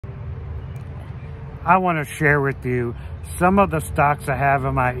I want to share with you some of the stocks I have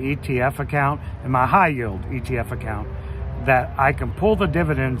in my ETF account, in my high yield ETF account, that I can pull the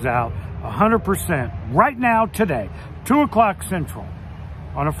dividends out 100% right now today, 2 o'clock Central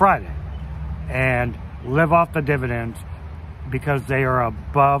on a Friday, and live off the dividends because they are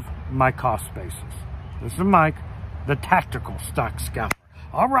above my cost basis. This is Mike, the tactical stock scalper.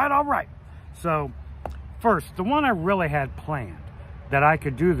 All right. So first, the one I really had planned that I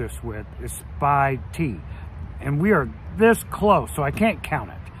could do this with is SPY T. And we are this close, so I can't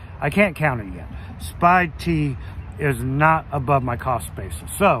count it. I can't count it yet. SPY T is not above my cost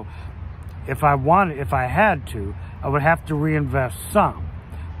basis. So if I had to, I would have to reinvest some,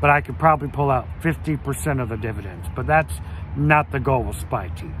 but I could probably pull out 50% of the dividends. But that's not the goal with SPY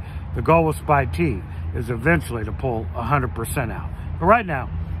T. The goal with SPY T is eventually to pull 100% out. But right now,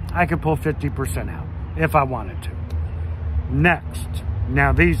 I can pull 50% out if I wanted to. Next,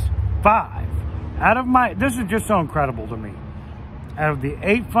 now these 5 out of this is just so incredible to me. Out of the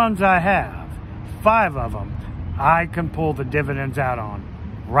 8 funds I have, 5 of them I can pull the dividends out on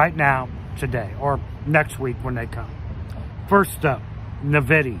right now, today, or next week when they come. First up,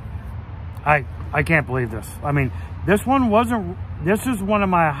 Nvidia. I can't believe this. I mean, this is one of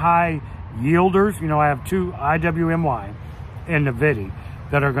my high yielders. You know, I have 2 IWMY in Nvidia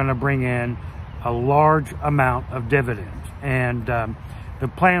that are going to bring in a large amount of dividends. And the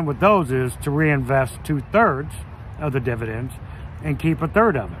plan with those is to reinvest 2/3 of the dividends and keep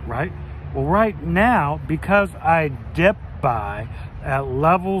 1/3 of it, right? Well, right now, because I dip buy at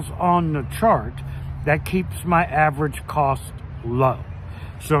levels on the chart, that keeps my average cost low.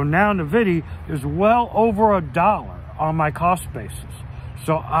 So now Nvidia is well over $1 on my cost basis.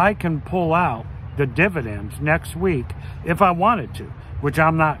 So I can pull out the dividends next week if I wanted to, which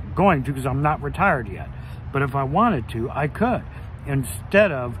I'm not going to because I'm not retired yet. But if I wanted to, I could,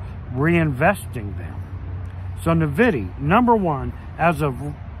 instead of reinvesting them. So Nvidia, number 1, as of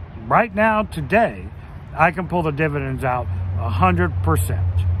right now, today, I can pull the dividends out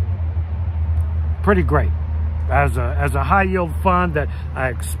 100%. Pretty great. As a high yield fund that I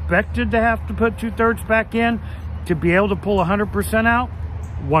expected to have to put 2/3 back in, to be able to pull 100% out,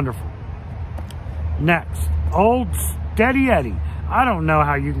 wonderful. Next, Old Steady Eddie. I don't know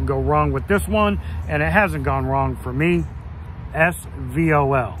how you can go wrong with this one, and it hasn't gone wrong for me.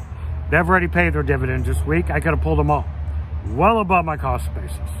 SVOL. They've already paid their dividends this week. I could have pulled them all, well above my cost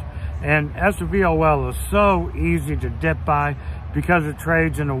basis. And SVOL is so easy to dip by because it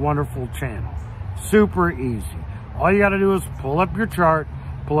trades in a wonderful channel. Super easy. All you got to do is pull up your chart,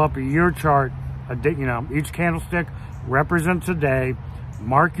 pull up a year chart. You know, each candlestick represents a day.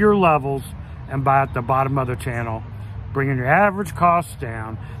 Mark your levels and buy at the bottom of the channel, bringing your average costs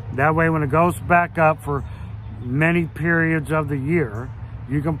down. That way, when it goes back up for many periods of the year,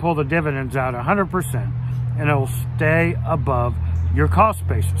 you can pull the dividends out 100%, and it will stay above your cost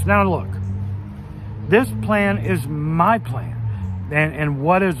basis. Now look, this plan is my plan and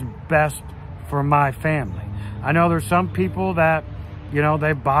what is best for my family. I know there's some people that, you know,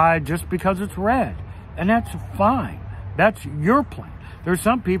 they buy just because it's red, and that's fine. That's your plan. There's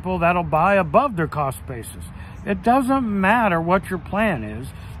some people that'll buy above their cost basis. It doesn't matter what your plan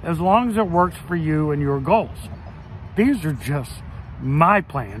is, as long as it works for you and your goals. These are just my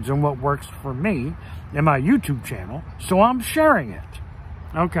plans and what works for me in my YouTube channel, so I'm sharing it.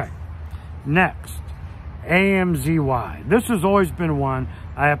 Okay, next, AMZY. This has always been one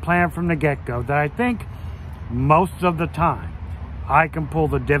I have planned from the get-go that I think most of the time I can pull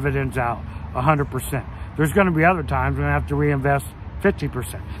the dividends out 100%. There's going to be other times when I have to reinvest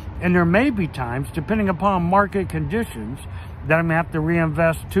 50%. And there may be times, depending upon market conditions, that I'm going to have to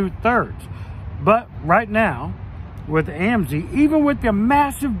reinvest 2/3. But right now, with AMZ, even with the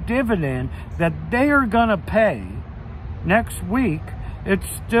massive dividend that they are going to pay next week, it's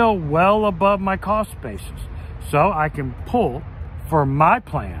still well above my cost basis. So I can pull, for my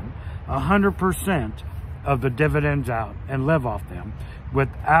plan, 100% of the dividends out and live off them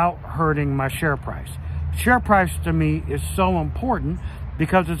without hurting my share price. Share price to me is so important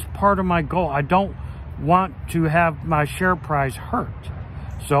because it's part of my goal. I don't want to have my share price hurt.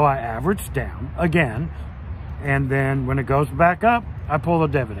 So I average down again, and then when it goes back up, I pull the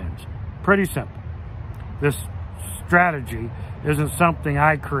dividends. Pretty simple. This strategy isn't something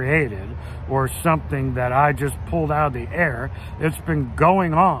I created or something that I just pulled out of the air. It's been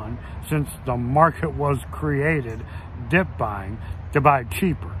going on since the market was created, dip buying, to buy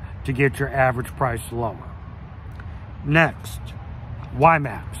cheaper to get your average price lower. Next,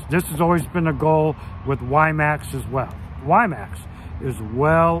 WiMAX. This has always been a goal with WiMAX as well. WiMAX is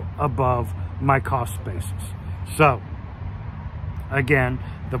well above my cost basis. So, again,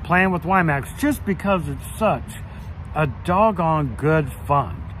 the plan with WiMAX just because it's such a doggone good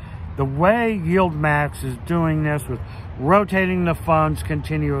fund. The way YieldMax is doing this with rotating the funds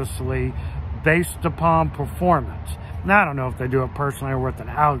continuously based upon performance. Now, I don't know if they do it personally or with an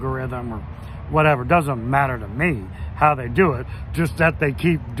algorithm or whatever. It doesn't matter to me how they do it, just that they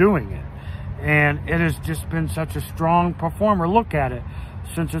keep doing it. And it has just been such a strong performer. Look at it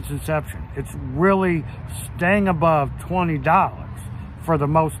since its inception. It's really staying above $20 for the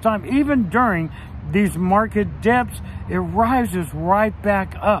most time. Even during these market dips, it rises right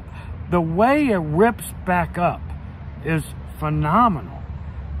back up. The way it rips back up is phenomenal.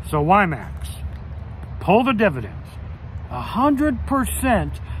 So WiMAX, pull the dividends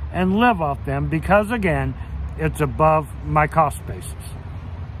 100% and live off them because, again, it's above my cost basis.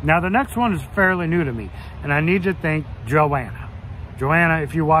 Now, the next one is fairly new to me, and I need to thank Joanna. Joanna,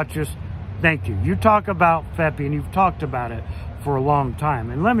 if you watch this, thank you. You talk about FEPI, and you've talked about it for a long time.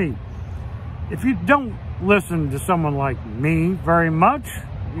 And if you don't listen to someone like me very much,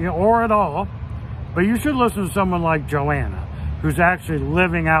 or at all, but you should listen to someone like Joanna, who's actually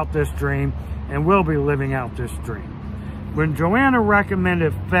living out this dream and will be living out this dream. When Joanna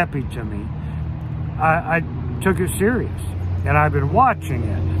recommended FEPI to me, I took it serious, and I've been watching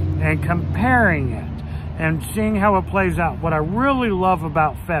it and comparing it and seeing how it plays out. What I really love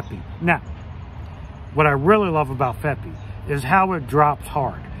about FEPI, is how it drops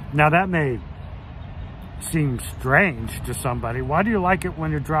hard. Now, that may seem strange to somebody. Why do you like it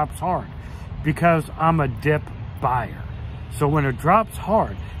when it drops hard? Because I'm a dip buyer. So when it drops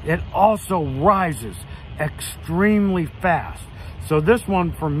hard, it also rises extremely fast. So this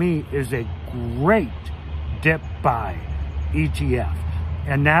one for me is a great dip buy ETF.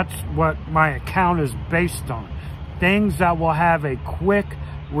 And that's what my account is based on. Things that will have a quick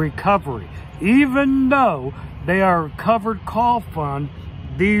recovery. Even though they are a covered call fund,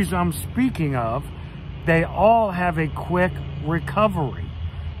 these I'm speaking of, they all have a quick recovery.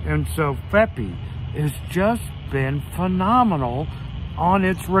 And so FEPI has just been phenomenal on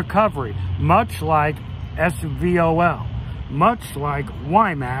its recovery, much like SVOL, much like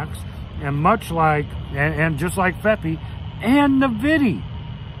WiMAX, and much like, and just like FEPI and NVIDIA.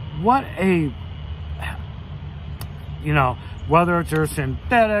 What a, whether it's their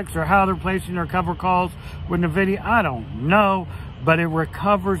synthetics or how they're placing their cover calls with NVIDIA, I don't know, but it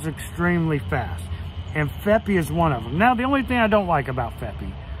recovers extremely fast. And FEPI is one of them. Now, the only thing I don't like about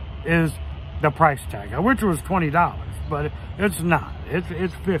FEPI is the price tag. I wish it was $20, but it's not. It's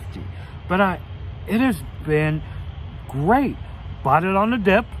 $50. But it has been great. Bought it on the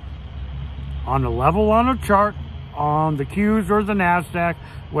dip, on the level on the chart, on the Qs or the NASDAQ,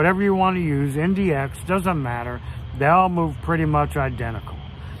 whatever you want to use, NDX, doesn't matter. They all move pretty much identical.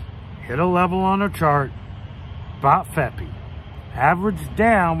 Hit a level on the chart, bought FEPI. Averaged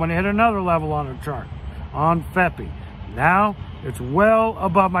down when it hit another level on the chart on FEPI. Now it's well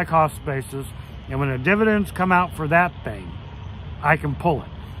above my cost basis, and when the dividends come out for that thing, I can pull it.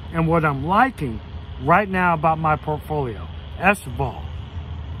 And what I'm liking right now about my portfolio, SVOL,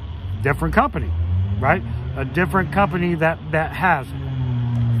 different company, right? A different company that has it.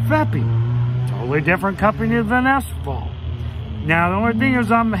 FEPI, totally different company than SVOL. Now the only thing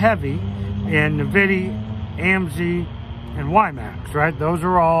is I'm heavy in NVIDIA, AMZ, and WiMAX, right? Those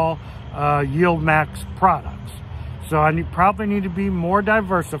are all YieldMax products. So I probably need to be more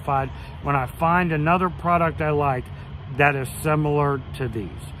diversified when I find another product I like that is similar to these,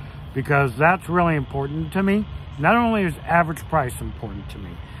 because that's really important to me. Not only is average price important to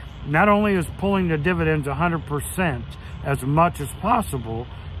me, not only is pulling the dividends 100% as much as possible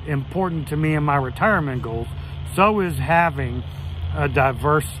important to me in my retirement goals, so is having a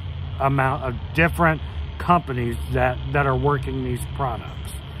diverse amount of different companies that are working these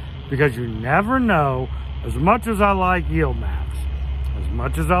products. Because you never know, as much as I like YieldMax, as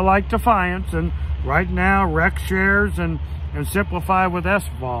much as I like Defiance, and right now Rex Shares and Simplify with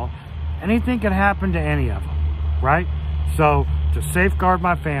SVOL, anything can happen to any of them, right? So to safeguard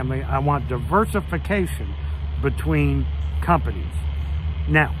my family, I want diversification between companies.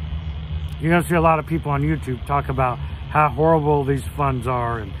 Now, you're going to see a lot of people on YouTube talk about how horrible these funds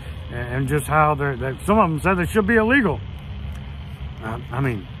are and just how some of them say they should be illegal.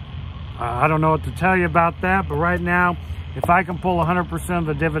 I don't know what to tell you about that, but right now, if I can pull 100% of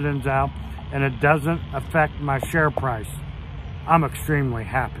the dividends out and it doesn't affect my share price, I'm extremely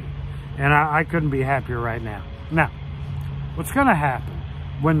happy. And I couldn't be happier right now. Now, what's going to happen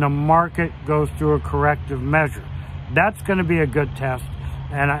when the market goes through a corrective measure? That's going to be a good test,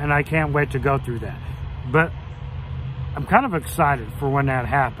 and I can't wait to go through that. But I'm kind of excited for when that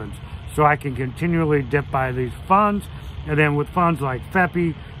happens, so I can continually dip by these funds And then with funds like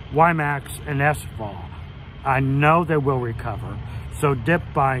FEPI, WIMAX, and SFAL, I know they will recover. So dip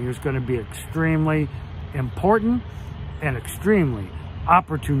buying is going to be extremely important and extremely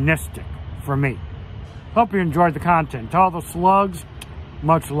opportunistic for me. Hope you enjoyed the content. To all the slugs,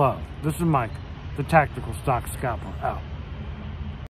 much love. This is Mike, the Tactical Stock Scalper, out.